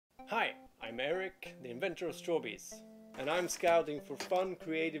Hi, I'm Erik, the inventor of Strawbees, and I'm scouting for fun,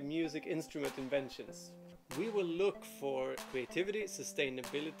 creative music instrument inventions. We will look for creativity,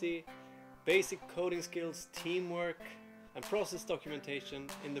 sustainability, basic coding skills, teamwork, and process documentation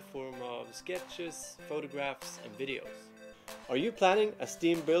in the form of sketches, photographs, and videos. Are you planning a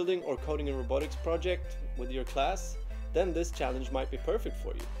STEAM building or coding and robotics project with your class? Then this challenge might be perfect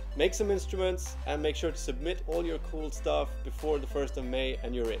for you. Make some instruments and make sure to submit all your cool stuff before the 1st of May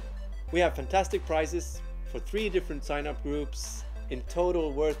and you're in. We have fantastic prizes for 3 different sign-up groups, in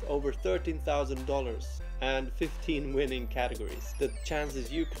total worth over $13,000 and 15 winning categories. The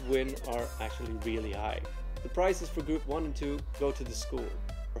chances you could win are actually really high. The prizes for group 1 and 2 go to the school.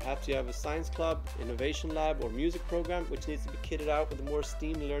 Perhaps you have a science club, innovation lab or music program which needs to be kitted out with more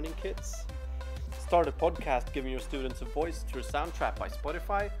STEAM learning kits. Start a podcast giving your students a voice through Soundtrap by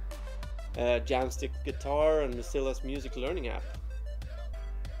Spotify, Jamstick Guitar and Mozilla's music learning app.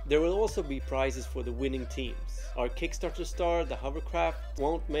 There will also be prizes for the winning teams. Our Kickstarter star, the hovercraft,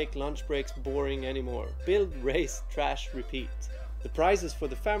 won't make lunch breaks boring anymore. Build, race, trash, repeat. The prizes for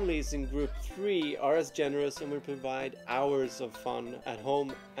the families in group 3 are as generous and will provide hours of fun at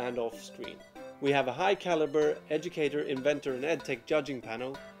home and off screen. We have a high caliber educator, inventor and EDTech judging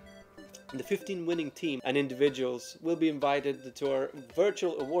panel. The 15 winning team and individuals will be invited to our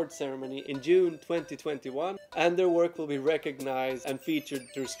virtual award ceremony in June 2021, and their work will be recognized and featured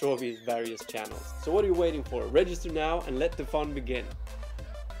through Strawbees' various channels. So what are you waiting for? Register now and let the fun begin.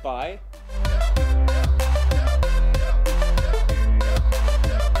 Bye.